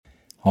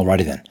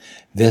Alrighty then.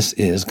 This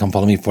is Come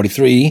Follow Me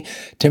 43,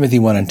 Timothy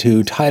 1 and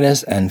 2,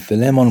 Titus, and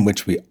Philemon,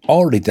 which we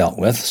already dealt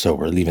with, so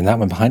we're leaving that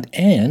one behind.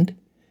 And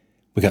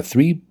we got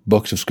 3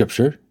 books of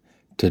Scripture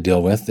to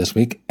deal with this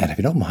week, and if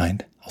you don't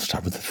mind, I'll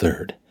start with the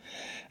third.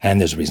 And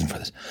there's a reason for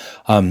this.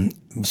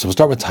 So we'll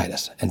start with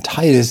Titus. And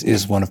Titus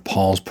is one of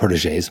Paul's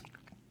protégés.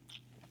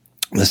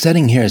 The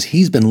setting here is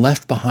he's been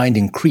left behind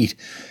in Crete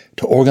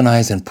to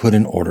organize and put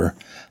in order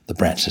the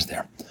branches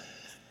there.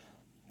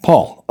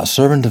 Paul, a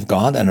servant of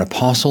God and an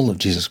apostle of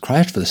Jesus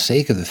Christ for the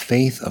sake of the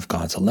faith of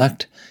God's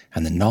elect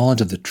and the knowledge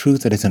of the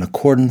truth that is in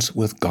accordance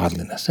with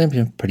godliness.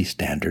 Pretty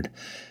standard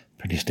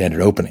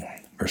opening.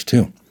 Verse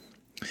 2.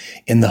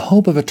 In the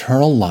hope of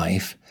eternal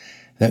life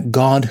that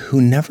God,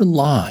 who never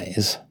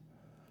lies,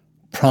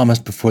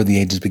 promised before the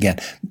ages began.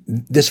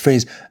 This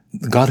phrase,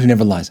 God who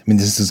never lies,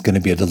 this is going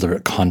to be a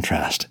deliberate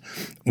contrast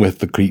with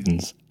the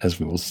Cretans, as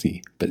we will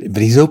see. But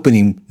he's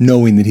opening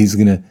knowing that he's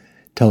going to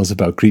tell us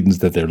about Cretans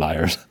that they're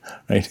liars,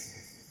 right?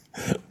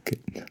 Okay.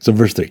 So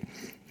verse 3.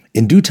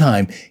 In due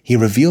time, he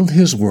revealed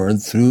his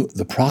word through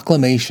the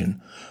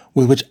proclamation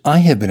with which I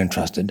have been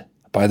entrusted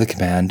by the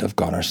command of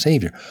God our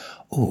Savior.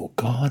 Oh,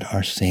 God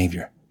our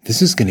Savior.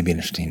 This is going to be an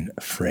interesting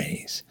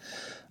phrase.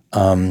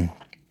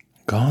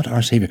 God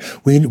our Savior.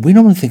 We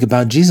normally think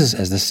about Jesus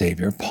as the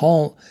Savior.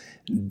 Paul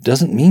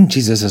doesn't mean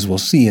Jesus, as we'll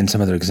see in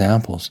some other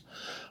examples.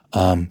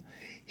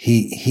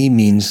 He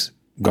means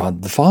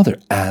God the Father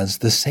as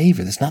the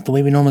Savior. That's not the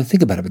way we normally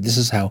think about it, but this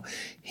is how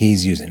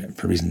he's using it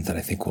for reasons that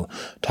I think we'll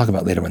talk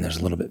about later when there's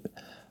a little bit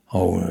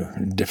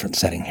different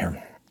setting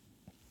here.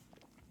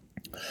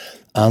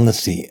 Let's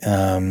see.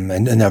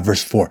 And now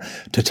verse 4.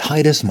 To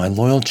Titus, my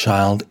loyal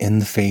child in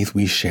the faith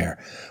we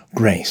share,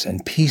 grace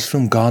and peace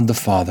from God the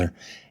Father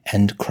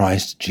and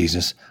Christ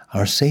Jesus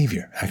our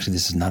Savior. Actually,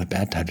 this is not a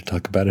bad time to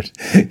talk about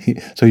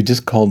it. So he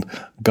just called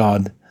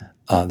God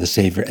the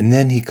Savior, and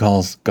then he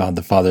calls God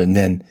the Father, and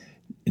then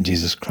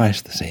Jesus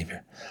Christ the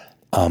Savior.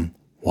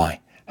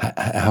 Why?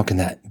 How can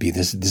that be?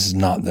 This is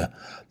not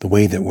the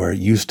way that we're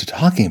used to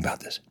talking about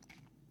this.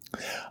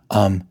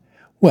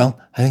 Well,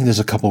 I think there's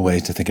a couple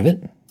ways to think of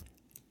it.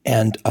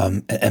 And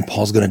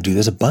Paul's going to do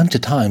this a bunch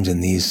of times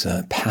in these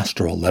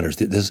pastoral letters.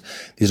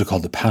 These are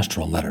called the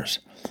pastoral letters.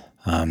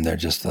 They're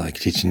just like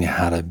teaching you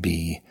how to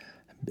be,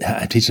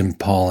 teaching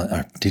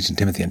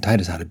Timothy and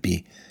Titus how to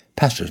be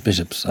pastors,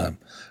 bishops,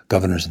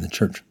 governors in the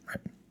church.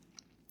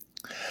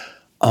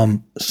 Right?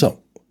 So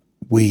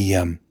we,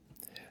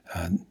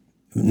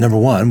 number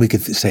one, we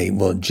could say,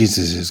 well,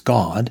 Jesus is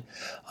God.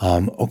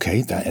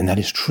 Okay, that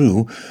is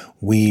true.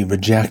 We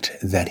reject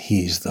that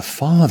he's the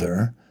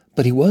Father,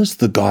 but he was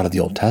the God of the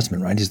Old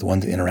Testament, right? He's the one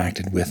that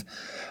interacted with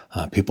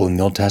people in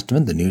the Old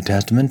Testament, the New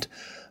Testament,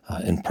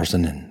 in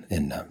person,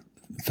 in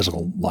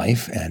physical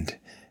life, and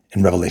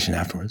in Revelation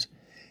afterwards.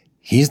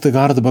 He's the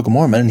God of the Book of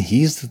Mormon, and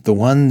he's the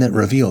one that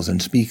reveals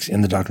and speaks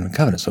in the Doctrine and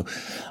Covenants. So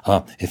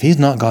if he's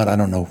not God, I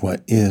don't know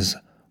what is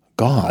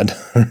God,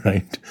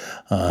 right?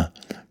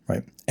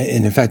 Right.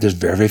 And in fact, there's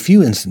very, very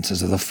few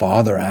instances of the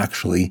Father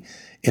actually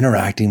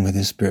interacting with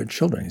his spirit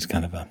children. He's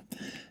kind of an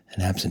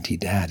absentee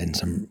dad in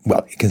some,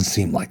 well, it can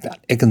seem like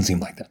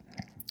that.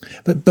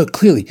 But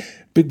clearly,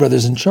 Big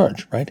Brother's in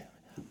charge, right?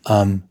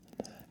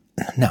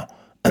 Now,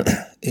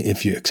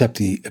 if you accept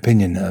the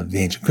opinion of the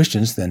ancient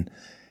Christians, then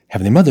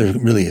Heavenly Mother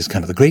really is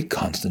kind of the great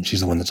constant.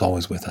 She's the one that's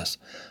always with us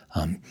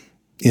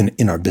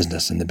in our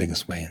business in the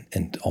biggest way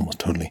and almost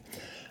totally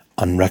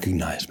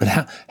unrecognized. But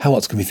how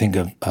else can we think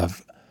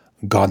of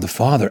God the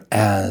Father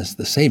as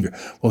the Savior?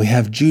 Well, we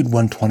have Jude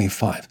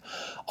 1:25.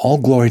 All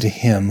glory to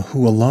him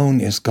who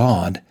alone is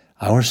God,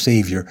 our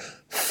Savior,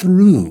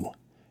 through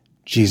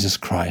Jesus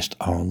Christ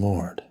our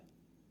Lord.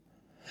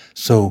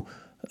 So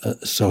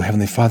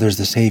Heavenly Father is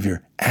the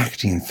Savior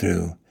acting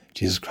through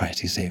Jesus Christ.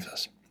 He saves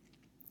us.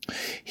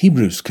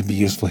 Hebrews could be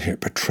useful here.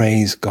 It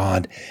portrays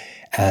God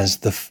as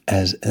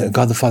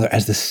God the Father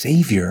as the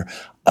Savior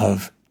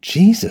of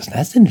Jesus.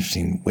 That's an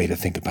interesting way to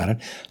think about it.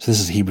 So this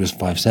is Hebrews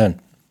 5:7.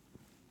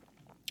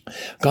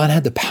 God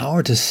had the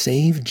power to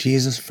save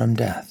Jesus from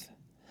death.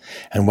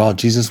 And while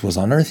Jesus was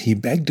on earth, he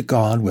begged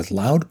God with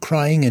loud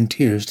crying and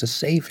tears to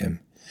save him.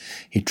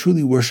 He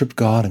truly worshiped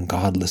God, and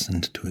God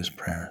listened to his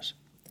prayers.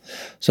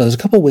 So there's a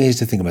couple ways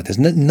to think about this.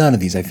 None of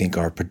these, I think,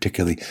 are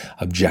particularly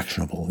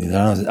objectionable.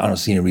 I don't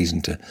see any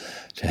reason to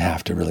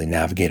have to really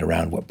navigate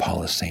around what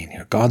Paul is saying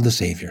here. God the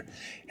Savior,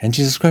 and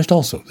Jesus Christ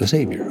also the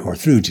Savior, or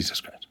through Jesus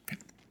Christ. Okay.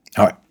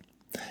 All right.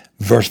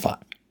 Verse 5.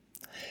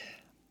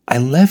 I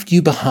left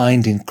you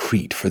behind in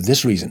Crete for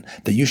this reason,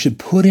 that you should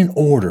put in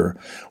order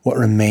what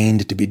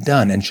remained to be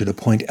done and should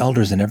appoint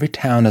elders in every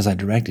town as I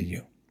directed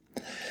you.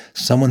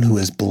 Someone who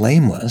is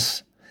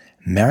blameless,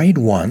 married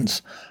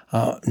once.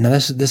 Now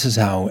this is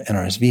how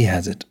NRSV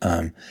has it.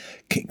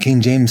 King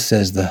James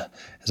says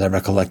as I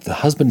recollect, the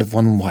husband of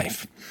one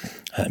wife,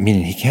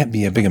 meaning he can't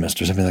be a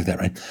bigamist or something like that,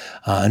 right?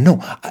 No,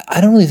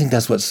 I don't really think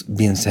that's what's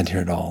being said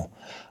here at all.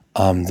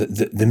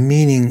 The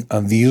meaning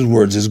of these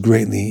words is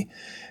greatly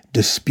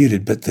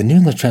disputed, but the New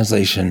English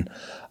Translation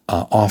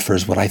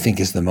offers what I think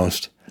is the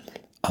most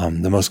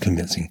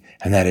convincing,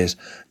 and that is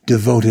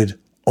devoted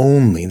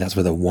only, that's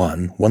where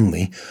the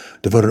onely,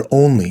 devoted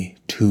only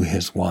to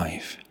his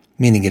wife,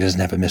 meaning he doesn't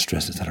have a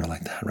mistress, etc.,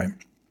 like that, right?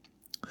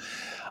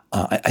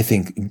 I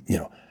think,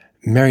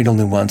 married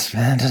only once,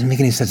 it doesn't make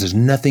any sense. There's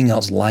nothing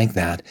else like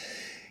that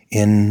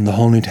in the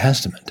whole New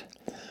Testament.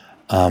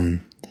 The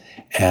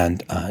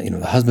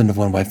husband of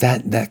one wife,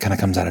 that kind of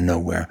comes out of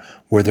nowhere.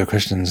 Were there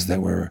Christians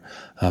that were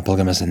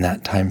polygamous in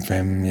that time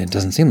frame? It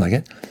doesn't seem like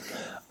it.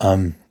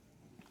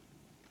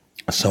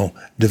 So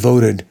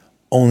devoted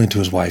only to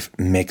his wife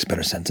makes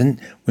better sense. And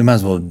we might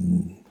as well,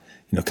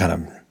 kind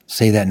of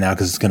say that now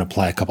because it's going to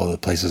apply a couple of the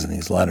places in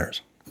these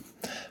letters.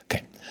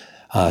 Okay.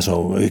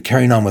 So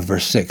carrying on with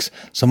verse 6,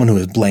 someone who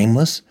is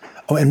blameless.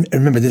 Oh, and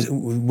remember this,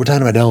 we're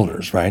talking about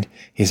elders, right?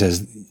 He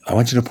says, I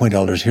want you to appoint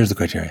elders. Here's the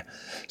criteria.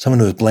 Someone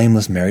who is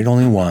blameless, married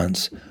only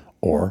once,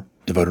 or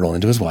devoted only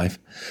to his wife,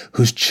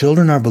 whose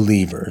children are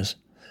believers,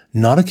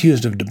 not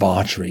accused of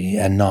debauchery,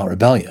 and not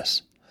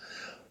rebellious.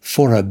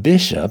 For a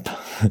bishop,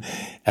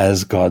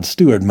 as God's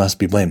steward, must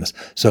be blameless.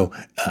 So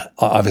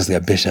obviously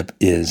a bishop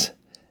is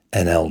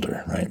an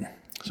elder, right?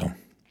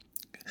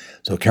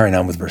 So carrying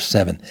on with verse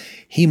 7,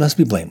 he must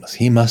be blameless.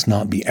 He must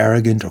not be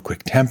arrogant or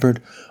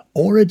quick-tempered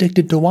or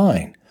addicted to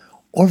wine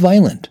or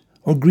violent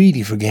or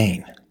greedy for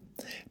gain.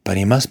 But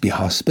he must be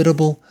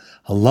hospitable,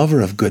 a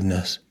lover of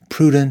goodness,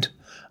 prudent,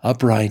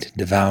 upright,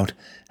 devout,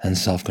 and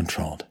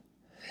self-controlled.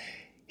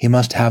 He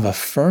must have a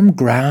firm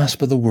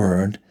grasp of the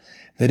word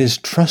that is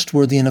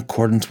trustworthy in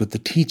accordance with the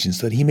teaching,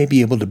 so that he may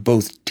be able to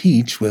both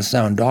teach with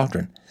sound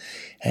doctrine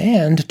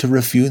and to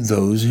refute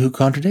those who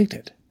contradict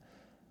it.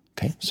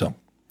 Okay, so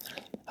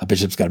a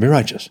bishop's got to be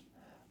righteous.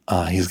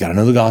 He's got to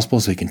know the gospel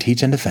so he can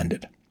teach and defend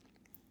it.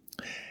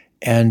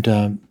 And,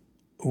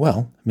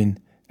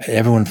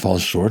 everyone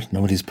falls short.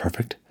 Nobody's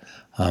perfect.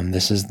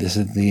 This is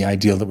the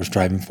ideal that we're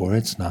striving for.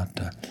 It's not,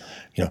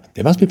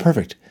 they must be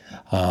perfect.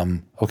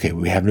 Okay,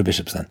 we have no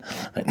bishops then.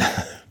 Right?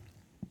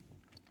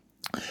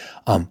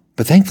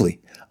 But thankfully,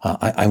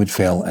 I would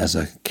fail as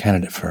a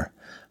candidate for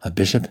a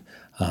bishop.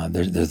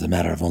 There's the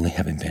matter of only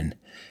having been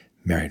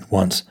married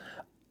once.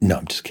 No,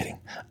 I'm just kidding.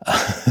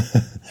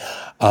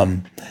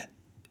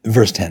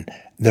 Verse 10,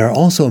 there are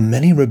also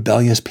many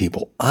rebellious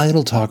people,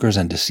 idle talkers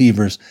and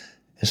deceivers,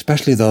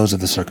 especially those of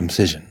the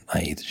circumcision,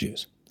 i.e. the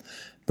Jews.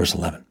 Verse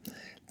 11,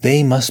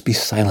 they must be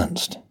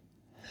silenced,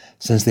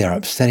 since they are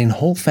upsetting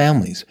whole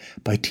families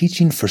by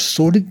teaching for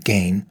sordid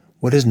gain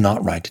what is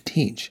not right to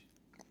teach.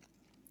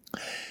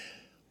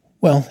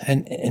 Well,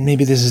 and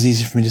maybe this is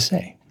easy for me to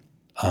say,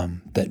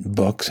 that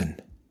books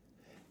and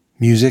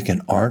music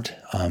and art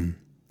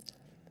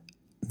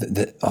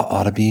that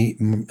ought to be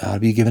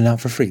given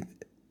out for free.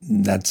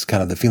 That's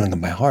kind of the feeling of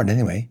my heart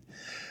anyway.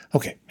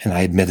 Okay, and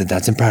I admit that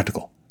that's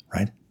impractical,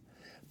 right?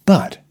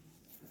 But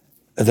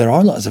there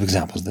are lots of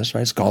examples of this,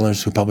 right?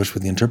 Scholars who publish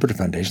with the Interpreter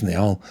Foundation, they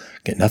all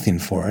get nothing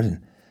for it.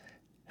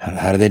 And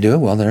how do they do it?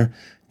 Well, they're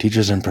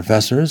teachers and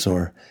professors,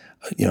 or,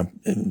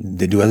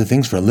 they do other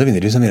things for a living. They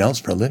do something else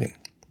for a living.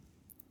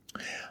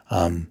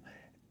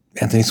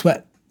 Anthony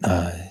Sweat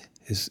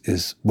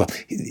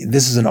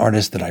this is an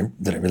artist that I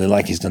really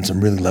like. He's done some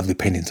really lovely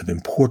paintings of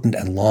important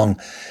and long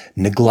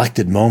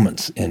neglected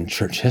moments in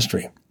church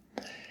history.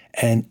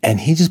 And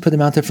he just put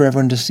them out there for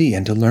everyone to see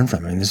and to learn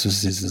from. I mean, this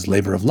was his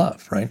labor of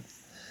love, right?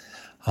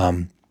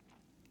 Others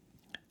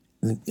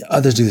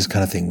do this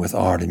kind of thing with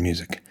art and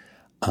music,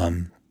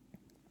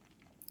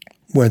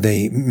 where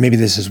they maybe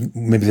this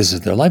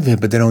is their livelihood,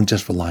 but they don't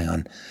just rely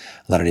on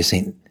Latter-day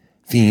Saint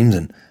themes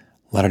and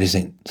Latter-day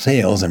Saint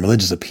sales and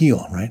religious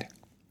appeal, right?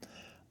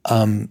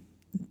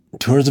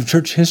 Tours of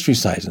church history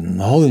sites in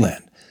the Holy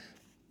Land.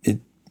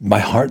 My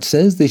heart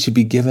says they should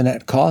be given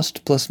at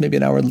cost plus maybe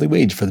an hourly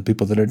wage for the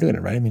people that are doing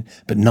it, right? I mean,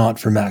 but not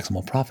for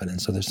maximal profit. And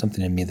so there's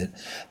something in me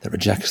that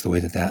rejects the way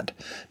that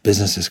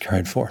business is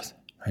carried forth,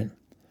 right?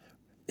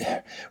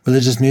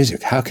 Religious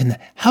music, how can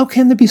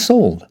that be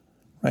sold,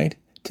 right?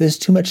 There's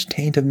too much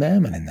taint of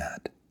mammon in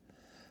that.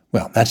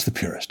 Well, that's the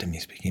purist in me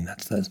speaking.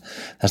 That's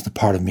the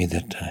part of me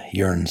that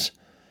yearns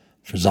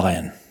for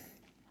Zion.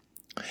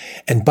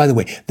 And by the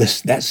way,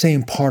 that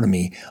same part of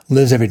me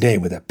lives every day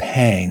with a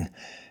pang,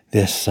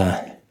 this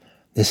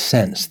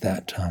sense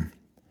that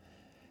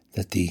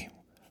the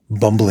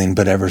bumbling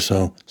but ever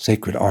so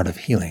sacred art of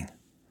healing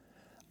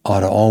ought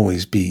to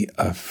always be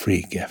a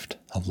free gift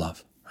of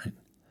love, right?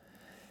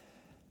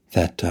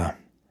 That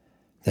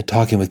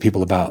talking with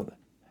people about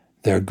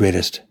their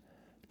greatest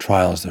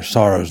trials, their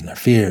sorrows and their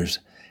fears,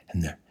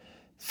 and their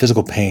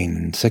physical pain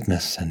and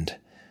sickness and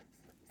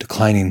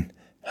declining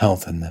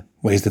health, and the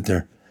ways that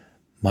their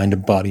mind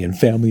and body and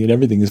family and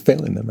everything is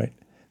failing them, right?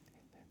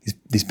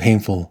 These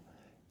painful,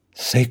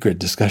 sacred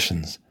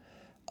discussions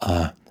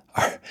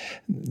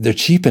they're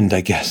cheapened,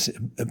 I guess,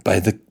 by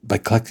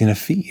collecting a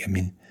fee. I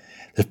mean,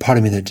 there's part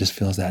of me that just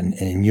feels that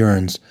and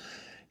yearns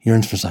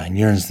for Zion,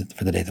 yearns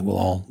for the day that we'll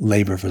all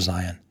labor for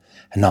Zion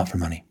and not for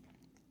money.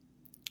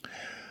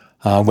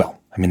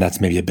 Well, I mean, that's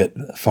maybe a bit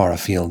far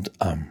afield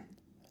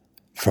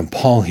from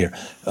Paul here.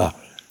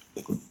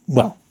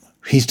 Well,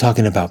 he's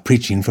talking about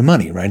preaching for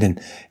money, right?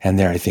 And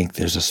there I think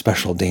there's a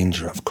special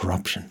danger of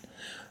corruption.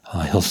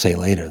 He'll say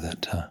later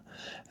that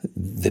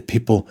that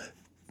people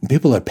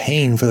are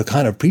paying for the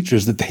kind of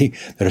preachers that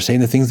are saying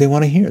the things they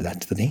want to hear.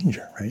 That's the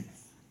danger, right?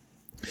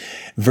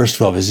 Verse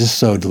 12 is just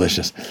so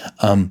delicious.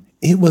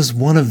 It was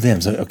one of them.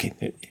 So,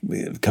 okay,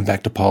 come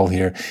back to Paul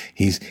here.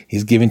 He's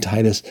giving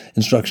Titus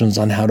instructions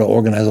on how to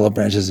organize all the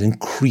branches in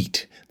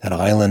Crete, that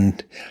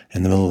island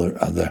in the middle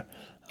of the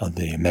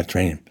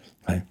Mediterranean,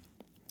 right?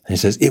 And he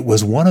says, it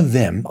was one of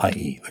them,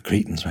 i.e. the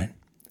Cretans, right?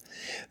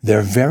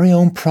 Their very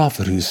own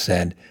prophet who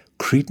said,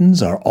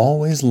 Cretans are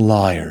always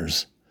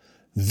liars,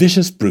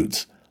 vicious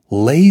brutes,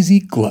 lazy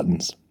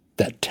gluttons.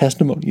 That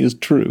testimony is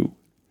true.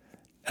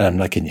 And I'm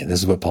not kidding you. This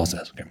is what Paul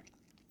says. Okay.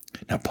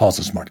 Now, Paul's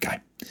a smart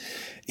guy.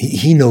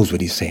 He knows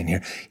what he's saying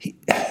here.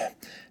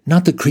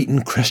 Not that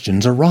Cretan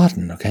Christians are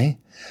rotten, okay?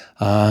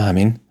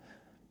 The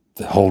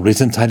whole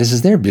reason Titus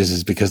is there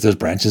is because there's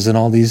branches in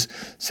all these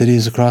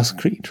cities across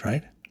Crete,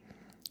 right?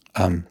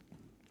 And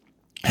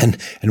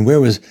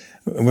where was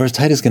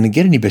Titus going to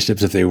get any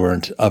bishops if they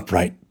weren't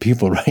upright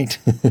people, right?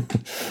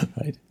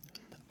 Right.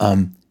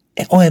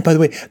 And by the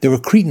way, there were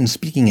Cretans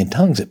speaking in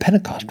tongues at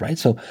Pentecost, right?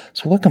 So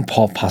what can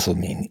Paul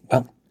possibly mean?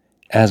 Well,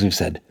 as we've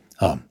said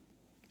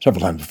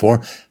several times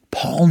before,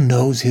 Paul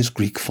knows his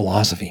Greek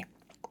philosophy.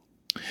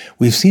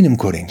 We've seen him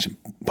quote ancient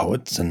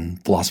poets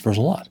and philosophers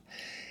a lot.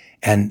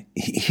 And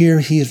here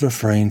he is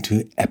referring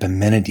to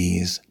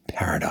Epimenides'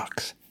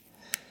 paradox.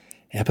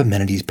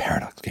 Epimenides'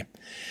 paradox. Okay.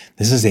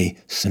 This is a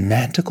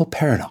semantical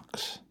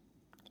paradox.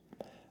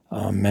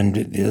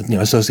 And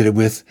associated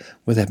with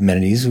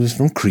Epimenides, who was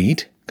from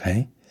Crete,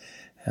 okay,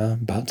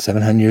 about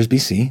 700 years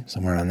BC,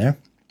 somewhere around there.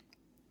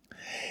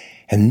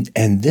 And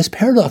this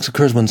paradox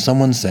occurs when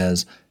someone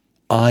says,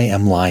 I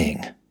am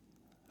lying.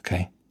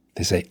 Okay?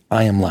 They say,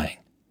 I am lying.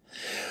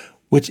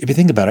 Which, if you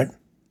think about it,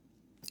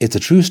 it's a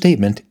true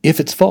statement if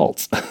it's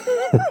false.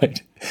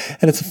 Right?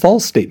 And it's a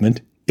false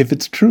statement if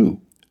it's true.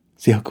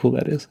 See how cool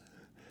that is?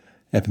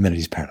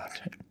 Epimenides' paradox.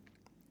 Right?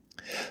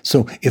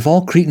 So, if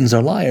all Cretans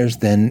are liars,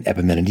 then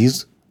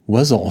Epimenides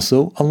was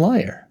also a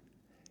liar.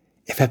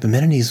 If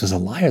Epimenides was a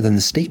liar, then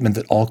the statement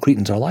that all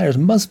Cretans are liars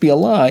must be a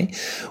lie,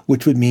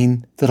 which would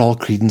mean that all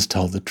Cretans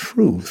tell the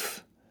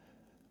truth.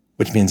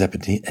 Which means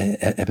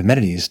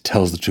Epimenides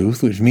tells the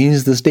truth, which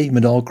means the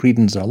statement all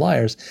Cretans are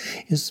liars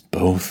is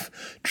both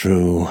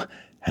true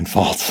and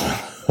false.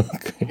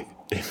 Okay.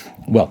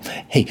 Well,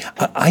 hey,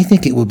 I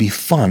think it would be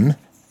fun,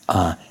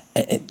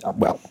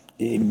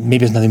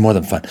 maybe it's nothing more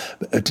than fun,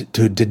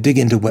 to dig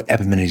into what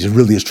Epimenides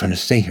really is trying to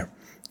say here.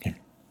 Okay.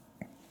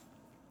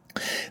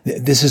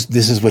 This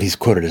is what he's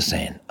quoted as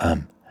saying.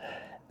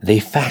 They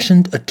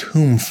fashioned a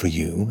tomb for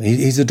you.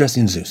 He's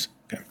addressing Zeus.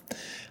 Okay.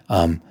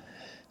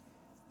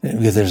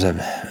 Because there's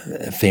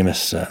a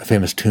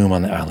famous tomb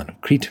on the island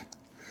of Crete,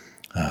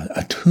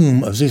 a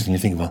tomb of Zeus. And you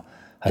think, well,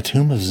 a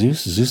tomb of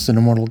Zeus? Zeus is an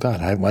immortal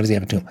god. Why does he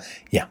have a tomb?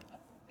 Yeah,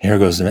 here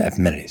goes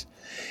Epimenides.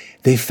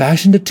 They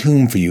fashioned a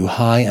tomb for you,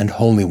 high and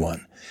holy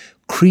one.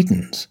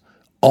 Cretans,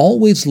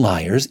 always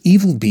liars,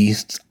 evil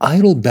beasts,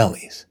 idle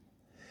bellies.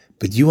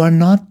 But you are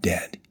not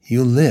dead.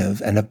 You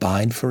live and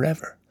abide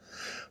forever.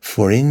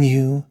 For in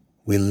you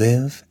we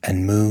live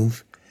and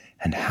move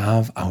and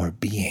have our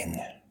being.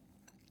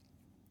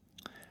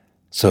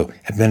 So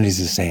Epimenides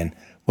is saying,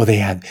 well,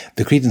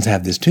 the Cretans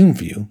have this tomb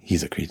for you.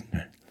 He's a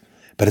Cretan,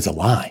 but it's a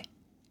lie.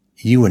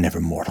 You were never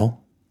mortal.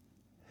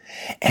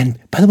 And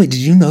by the way,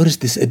 did you notice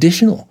this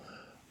additional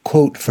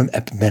quote from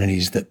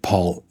Epimenides that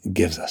Paul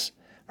gives us,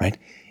 right?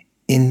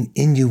 In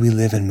you we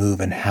live and move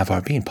and have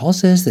our being. Paul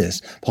says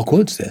this. Paul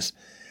quotes this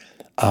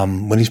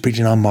when he's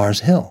preaching on Mars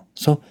Hill.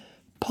 So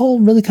Paul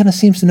really kind of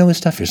seems to know his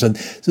stuff here. So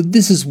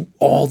this is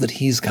all that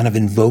he's kind of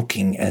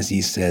invoking as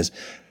he says,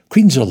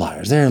 Cretans are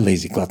liars. They're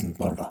lazy gluttons,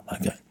 blah, blah, blah.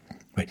 Okay.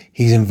 Right.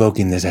 He's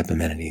invoking this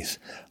Epimenides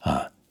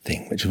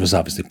thing, which was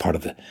obviously part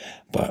of the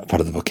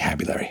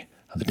vocabulary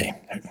of the day.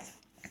 Right.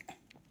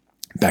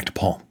 Back to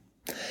Paul.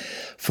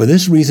 For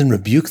this reason,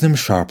 rebuke them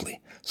sharply,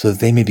 so that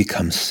they may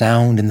become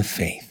sound in the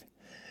faith,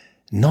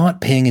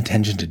 not paying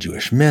attention to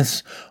Jewish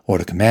myths or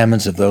to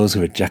commandments of those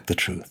who reject the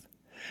truth.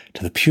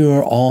 To the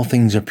pure, all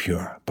things are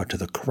pure, but to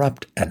the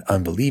corrupt and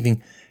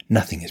unbelieving,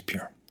 nothing is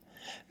pure.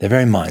 Their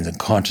very minds and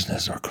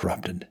consciousness are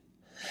corrupted.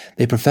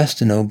 They profess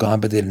to know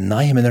God, but they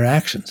deny him in their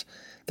actions.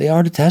 They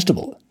are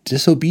detestable,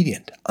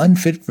 disobedient,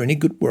 unfit for any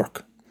good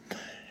work.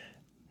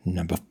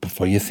 Now,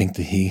 before you think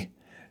that he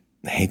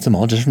hates them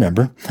all, just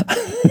remember,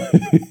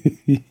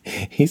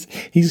 he's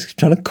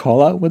trying to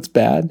call out what's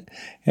bad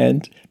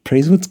and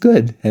praise what's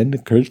good and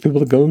encourage people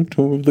to go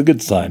to the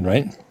good side,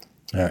 right?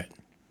 All right.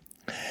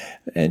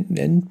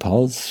 And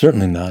Paul's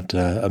certainly not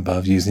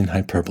above using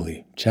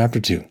hyperbole. Chapter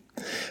 2.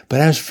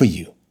 But as for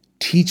you,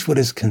 teach what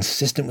is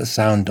consistent with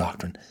sound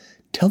doctrine.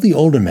 Tell the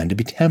older men to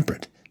be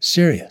temperate,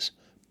 serious,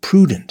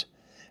 prudent,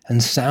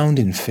 and sound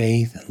in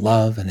faith and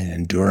love and in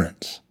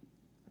endurance.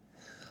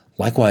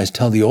 Likewise,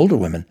 tell the older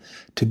women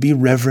to be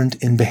reverent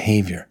in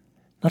behavior,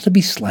 not to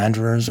be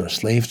slanderers or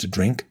slaves to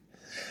drink.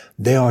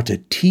 They are to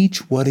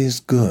teach what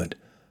is good.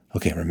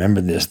 Okay,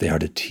 remember this. They are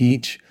to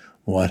teach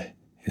what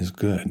is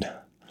good.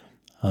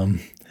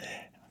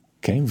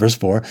 Okay, verse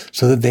 4,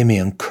 so that they may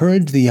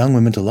encourage the young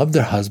women to love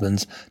their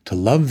husbands, to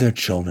love their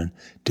children,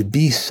 to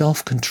be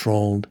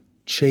self-controlled,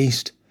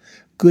 chaste,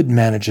 good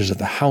managers of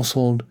the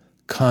household,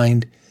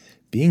 kind,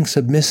 being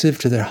submissive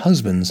to their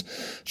husbands,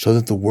 so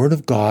that the word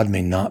of God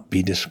may not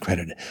be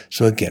discredited.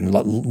 So again,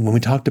 when we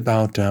talked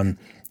about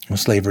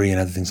slavery and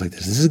other things like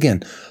this is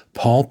again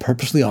Paul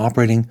purposely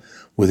operating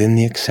within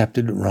the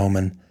accepted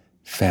Roman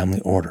family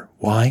order.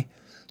 Why?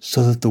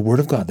 So that the word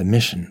of God, the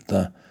mission,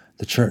 the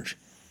church,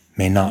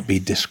 may not be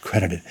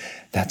discredited.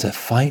 That's a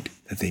fight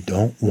that they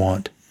don't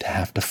want to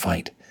have to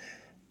fight.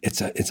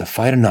 It's a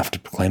fight enough to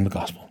proclaim the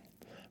gospel.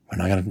 We're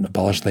not going to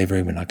abolish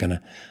slavery. We're not going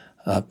to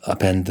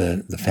upend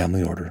the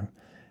family order.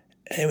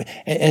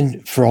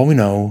 And for all we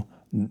know,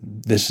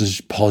 this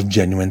is Paul's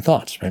genuine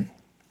thoughts, right?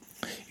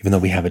 Even though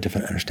we have a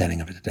different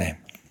understanding of it today.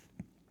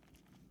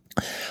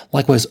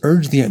 Likewise,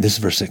 this is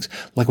verse 6,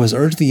 likewise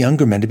urge the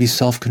younger men to be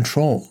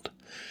self-controlled.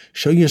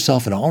 Show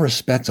yourself in all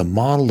respects a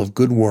model of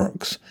good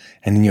works,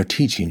 and in your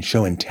teaching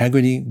show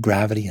integrity,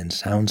 gravity, and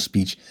sound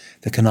speech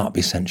that cannot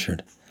be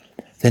censured.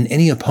 Then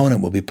any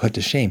opponent will be put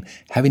to shame,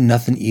 having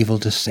nothing evil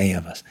to say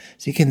of us.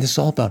 See, again, this is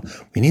all about,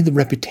 we need the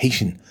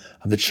reputation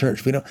of the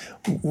church.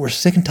 We're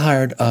sick and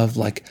tired of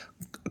like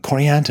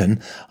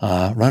Corianton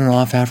running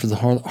off after the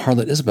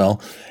harlot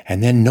Isabel,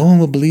 and then no one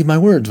will believe my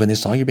words when they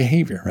saw your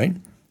behavior, right?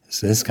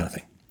 So this kind of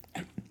thing.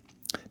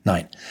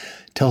 9.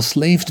 Tell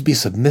slaves to be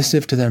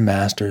submissive to their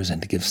masters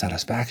and to give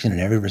satisfaction in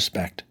every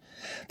respect.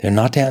 They are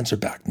not to answer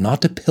back,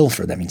 not to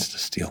pilfer, that means to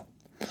steal,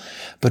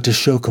 but to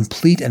show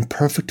complete and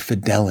perfect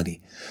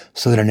fidelity,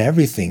 so that in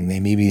everything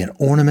they may be an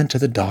ornament to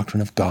the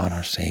doctrine of God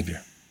our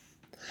Savior.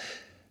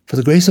 For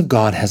the grace of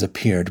God has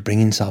appeared,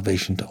 bringing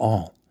salvation to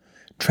all,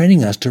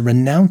 training us to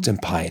renounce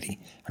impiety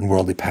and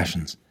worldly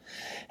passions,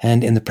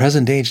 and in the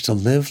present age to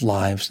live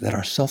lives that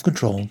are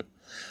self-controlled,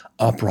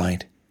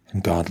 upright,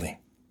 and godly,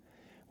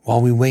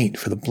 while we wait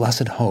for the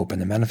blessed hope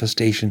and the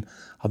manifestation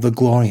of the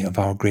glory of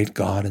our great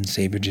God and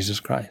Savior Jesus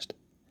Christ.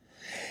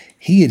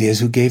 He it is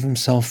who gave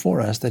himself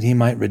for us, that he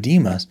might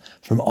redeem us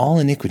from all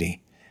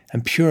iniquity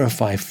and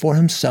purify for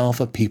himself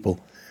a people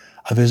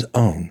of his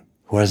own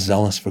who are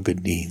zealous for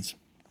good deeds.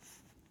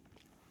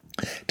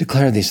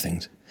 Declare these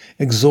things,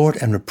 exhort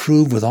and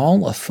reprove with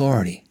all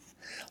authority.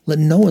 Let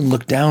no one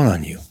look down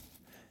on you.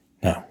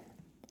 Now,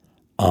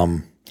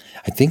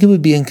 I think it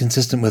would be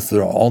inconsistent with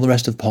all the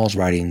rest of Paul's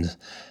writings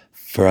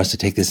for us to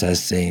take this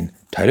as saying,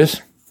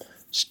 Titus,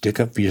 stick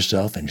up for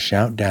yourself and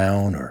shout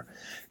down or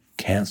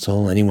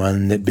cancel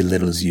anyone that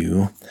belittles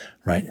you,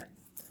 right?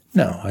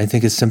 No, I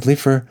think it's simply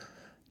for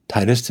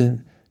Titus to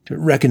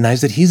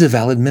recognize that he's a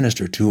valid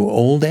minister to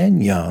old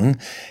and young,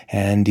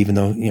 and even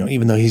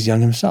though he's young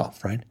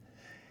himself, right?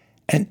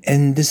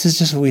 And this is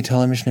just what we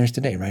tell our missionaries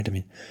today, right? I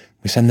mean,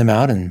 we send them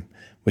out and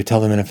we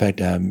tell them, in effect,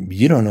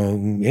 you don't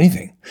know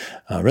anything,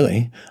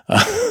 really,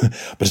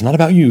 but it's not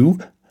about you.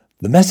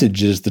 The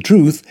message is the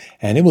truth,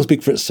 and it will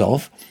speak for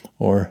itself,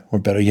 or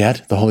better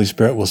yet, the Holy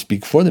Spirit will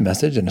speak for the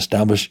message and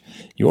establish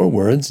your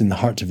words in the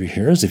hearts of your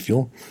hearers if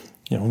you'll,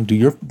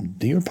 do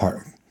your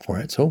part for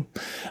it. So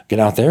get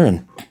out there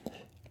and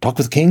talk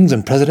with kings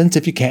and presidents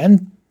if you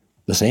can,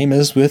 the same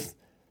as with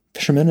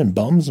fishermen and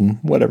bums and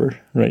whatever,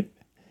 right?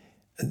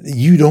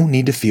 You don't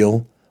need to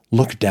feel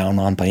looked down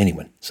on by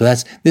anyone. So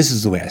this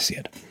is the way I see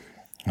it.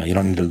 You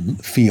don't need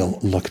to feel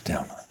looked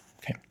down on.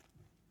 Okay.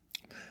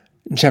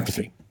 In chapter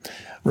 3.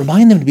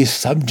 Remind them to be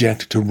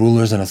subject to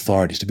rulers and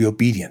authorities, to be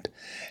obedient,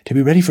 to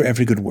be ready for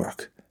every good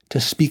work, to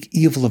speak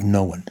evil of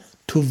no one,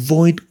 to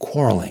avoid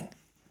quarreling,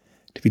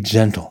 to be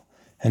gentle,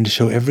 and to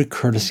show every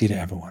courtesy to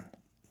everyone.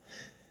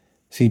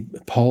 See,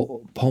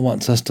 Paul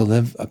wants us to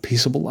live a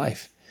peaceable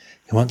life.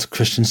 He wants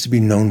Christians to be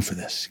known for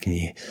this. Can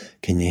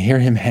you hear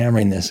him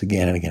hammering this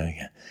again and again and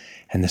again?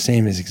 And the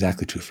same is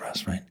exactly true for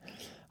us, right?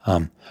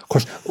 Of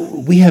course,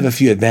 we have a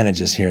few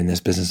advantages here in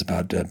this business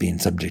about being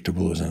subject to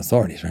rulers and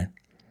authorities, right?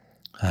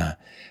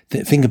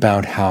 Think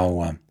about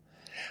how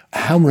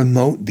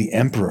remote the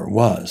emperor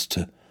was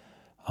to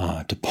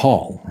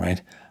Paul,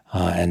 right?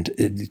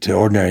 And to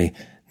ordinary,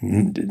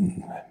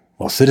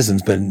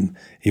 citizens, but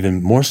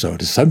even more so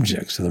to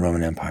subjects of the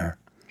Roman Empire.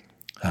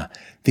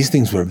 These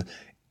things were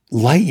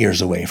light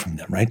years away from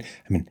them, right?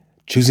 I mean,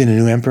 choosing a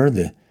new emperor,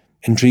 the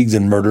intrigues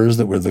and murders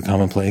that were the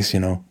commonplace,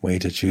 way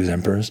to choose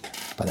emperors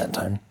by that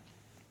time.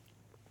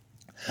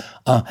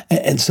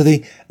 And so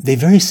they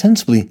very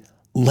sensibly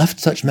left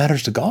such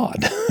matters to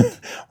God,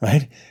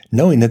 right?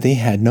 Knowing that they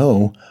had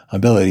no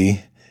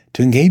ability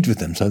to engage with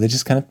them. So they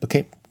just kind of,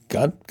 okay,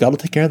 God will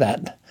take care of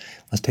that.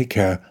 Let's take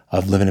care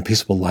of living a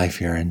peaceable life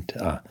here and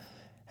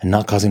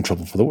not causing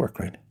trouble for the work,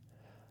 right?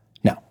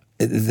 Now,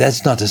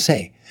 that's not to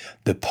say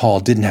that Paul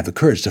didn't have the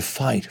courage to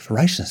fight for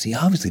righteousness. He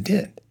obviously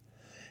did.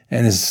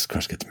 And this, of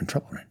course, gets him in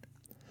trouble, right?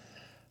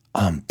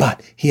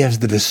 But he has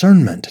the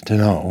discernment to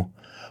know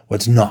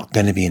what's not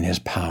going to be in his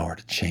power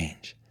to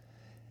change.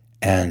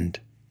 And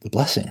the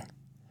blessing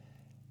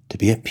to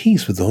be at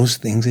peace with those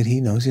things that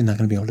he knows he's not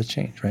going to be able to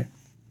change, right?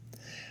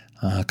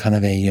 Kind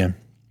of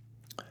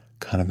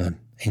an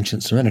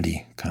ancient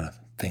serenity kind of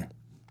thing.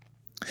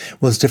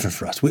 Well, it's different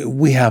for us.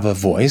 We have a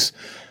voice.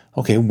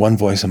 okay, one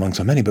voice among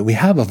so many, but we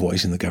have a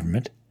voice in the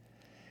government.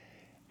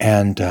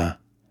 And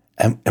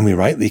we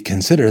rightly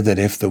consider that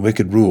if the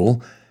wicked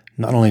rule,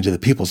 not only do the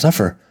people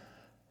suffer,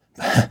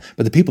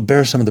 but the people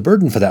bear some of the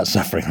burden for that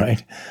suffering,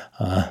 right?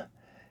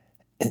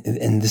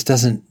 And this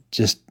doesn't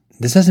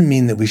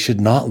mean that we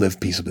should not live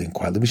peaceably and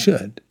quietly. We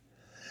should.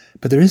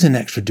 But there is an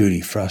extra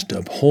duty for us to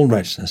uphold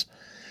righteousness,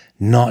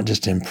 not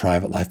just in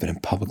private life, but in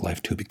public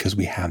life too, because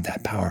we have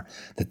that power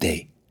that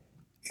they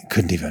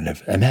couldn't even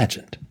have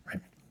imagined,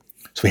 right?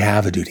 So we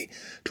have a duty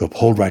to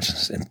uphold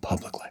righteousness in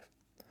public life.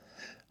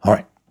 All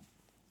right.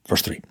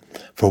 Verse 3,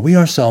 for we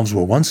ourselves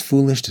were once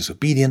foolish,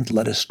 disobedient,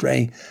 led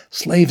astray,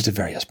 slaves to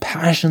various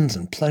passions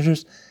and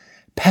pleasures,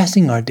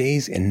 passing our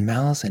days in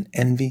malice and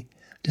envy,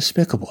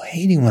 despicable,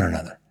 hating one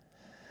another.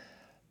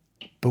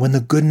 But when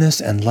the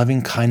goodness and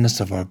loving kindness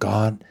of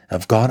God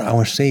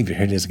our Savior,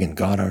 here it is again,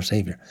 God our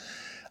Savior,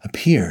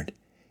 appeared,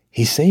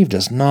 he saved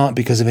us not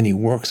because of any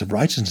works of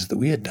righteousness that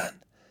we had done,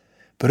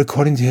 but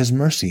according to his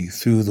mercy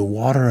through the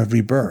water of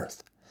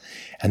rebirth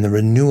and the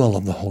renewal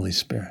of the Holy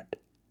Spirit.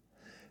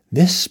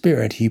 This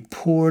Spirit he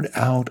poured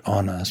out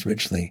on us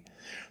richly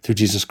through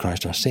Jesus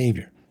Christ our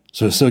Savior.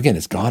 So again,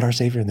 it's God our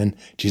Savior and then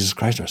Jesus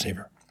Christ our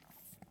Savior.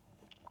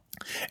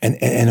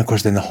 And of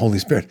course then the Holy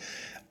Spirit,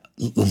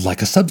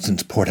 like a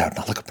substance poured out,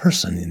 not like a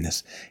person in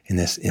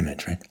this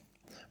image, right?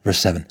 Verse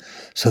 7,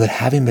 so that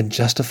having been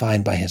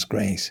justified by his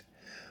grace,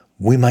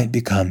 we might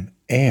become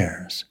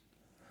heirs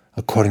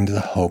according to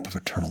the hope of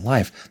eternal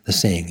life. The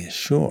saying is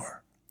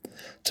sure.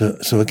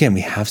 So again,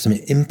 we have some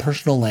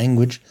impersonal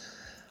language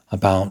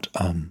about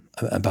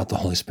the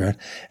Holy Spirit.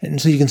 And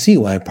so you can see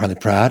why partly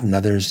Pratt and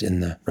others in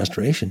the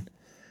Restoration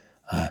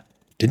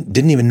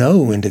didn't even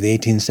know into the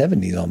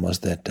 1870s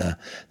almost that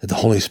the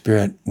Holy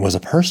Spirit was a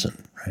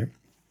person, right?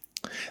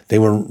 They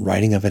were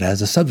writing of it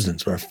as a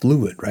substance or a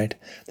fluid, right?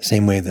 The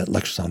same way that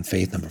Lectures on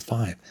Faith number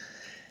 5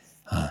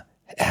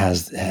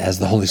 has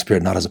the Holy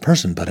Spirit not as a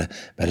person, but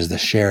as the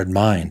shared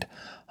mind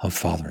of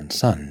Father and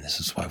Son. This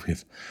is why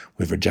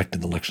we've rejected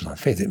the Lectures on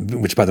Faith,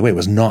 which, by the way,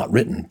 was not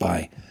written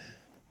by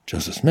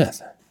Joseph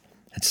Smith.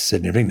 It's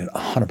Sidney Rigdon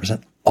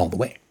 100% all the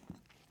way.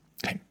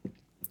 Okay.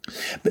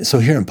 But so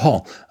here in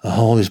Paul, the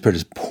Holy Spirit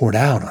is poured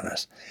out on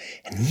us.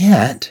 And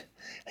yet,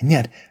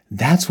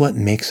 that's what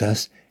makes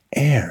us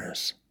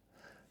heirs.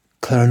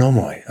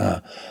 Kleronomoi.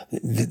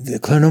 The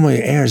kleronomoi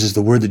heirs is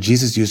the word that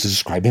Jesus used to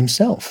describe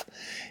himself.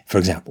 For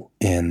example,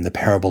 in the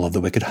parable of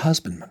the wicked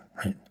husbandman,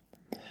 right?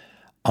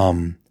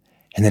 And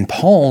then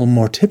Paul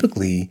more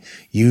typically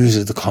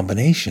uses the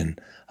combination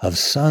of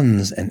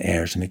sons and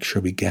heirs to make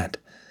sure we get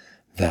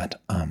that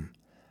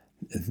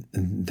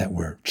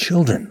we're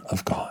children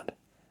of God,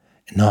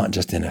 not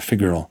just in a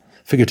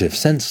figurative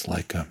sense,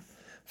 like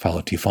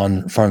Philo T.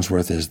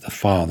 Farnsworth is the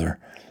father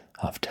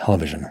of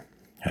television.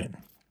 Right?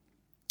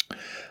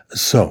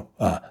 So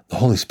the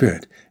Holy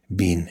Spirit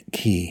being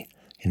key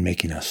in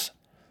making us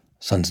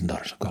sons and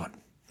daughters of God,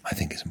 I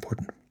think is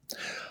important.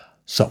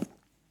 So,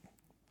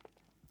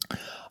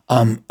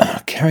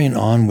 carrying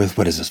on with,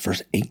 what is this,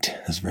 verse 8?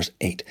 This is verse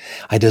 8.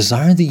 I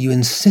desire that you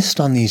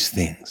insist on these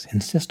things.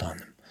 Insist on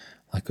them.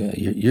 Like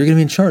you're going to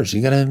be in charge.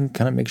 You got to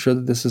kind of make sure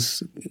that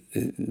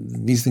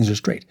these things are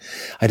straight.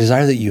 I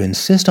desire that you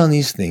insist on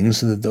these things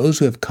so that those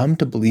who have come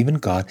to believe in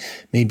God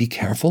may be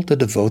careful to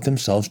devote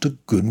themselves to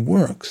good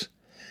works.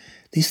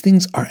 These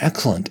things are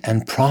excellent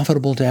and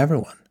profitable to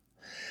everyone.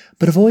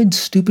 But avoid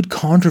stupid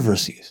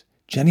controversies,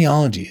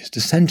 genealogies,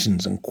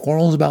 dissensions, and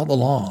quarrels about the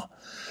law,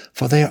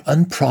 for they are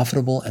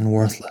unprofitable and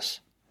worthless.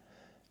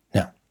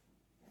 Now,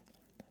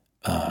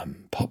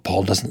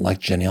 Paul doesn't like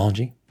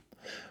genealogy.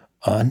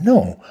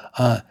 No.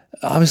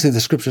 Obviously,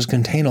 the scriptures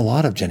contain a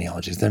lot of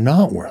genealogies. They're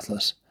not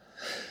worthless.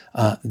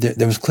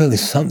 There was clearly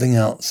something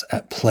else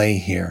at play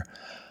here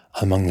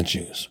among the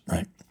Jews,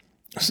 right?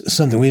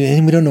 Something,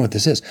 we don't know what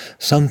this is,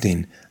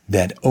 something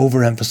that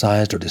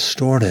overemphasized or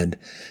distorted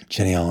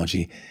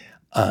genealogy.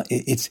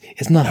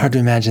 It's not hard to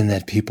imagine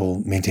that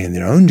people maintain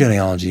their own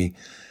genealogy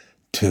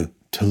to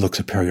look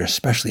superior,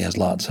 especially as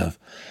lots of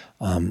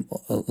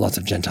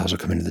Gentiles are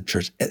coming to the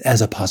church,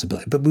 as a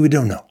possibility. But we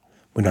don't know.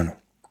 We don't know.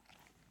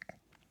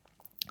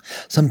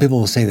 Some people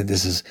will say that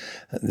this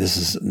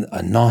is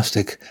a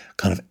Gnostic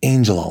kind of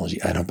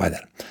angelology. I don't buy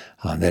that.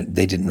 That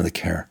they didn't really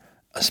care,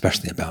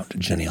 especially about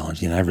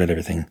genealogy, and I've read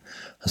everything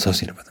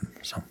associated with them.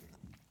 So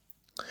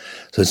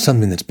it's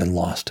something that's been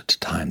lost to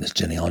time, this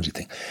genealogy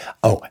thing.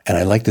 Oh, and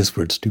I like this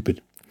word,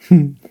 stupid.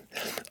 The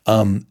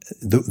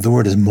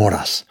word is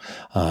moras,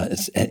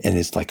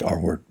 it's like our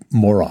word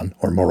moron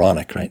or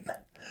moronic, right?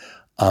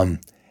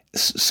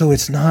 So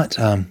it's not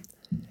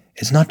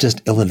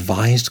just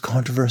ill-advised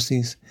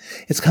controversies.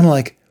 It's kind of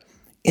like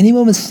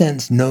anyone with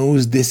sense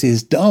knows this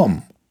is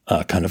dumb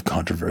kind of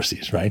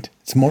controversies, right?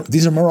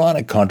 These are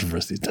moronic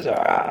controversies.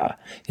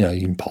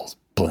 Even Paul's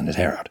pulling his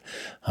hair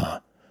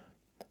out.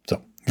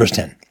 So, verse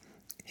 10.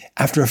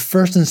 After a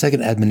first and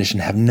second admonition,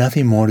 have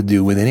nothing more to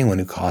do with anyone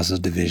who causes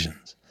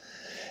divisions,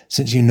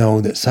 since you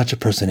know that such a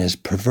person is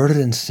perverted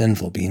and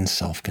sinful, being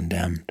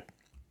self-condemned.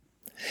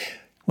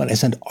 When I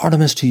send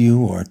Artemis to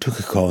you, or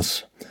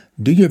Tychicus,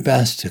 Do your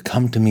best to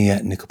come to me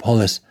at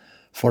Nicopolis,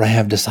 for I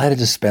have decided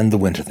to spend the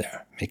winter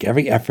there. Make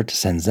every effort to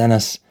send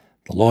Zenas,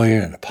 the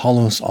lawyer, and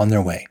Apollos on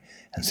their way,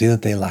 and see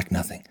that they lack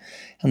nothing.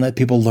 And let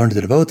people learn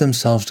to devote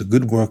themselves to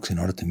good works in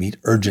order to meet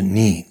urgent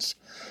needs,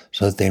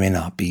 so that they may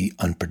not be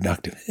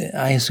unproductive.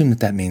 I assume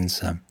that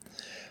means,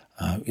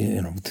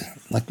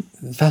 like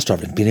fast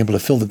traveling, being able to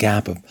fill the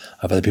gap of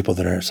other people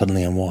that are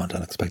suddenly in want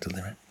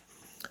unexpectedly, right?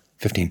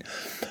 15.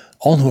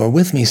 All who are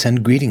with me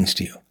send greetings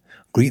to you.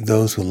 Greet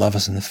those who love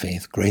us in the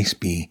faith. Grace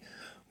be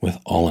with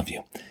all of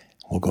you.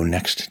 We'll go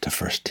next to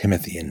 1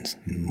 Timothy, and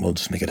we'll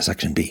just make it a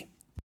section B.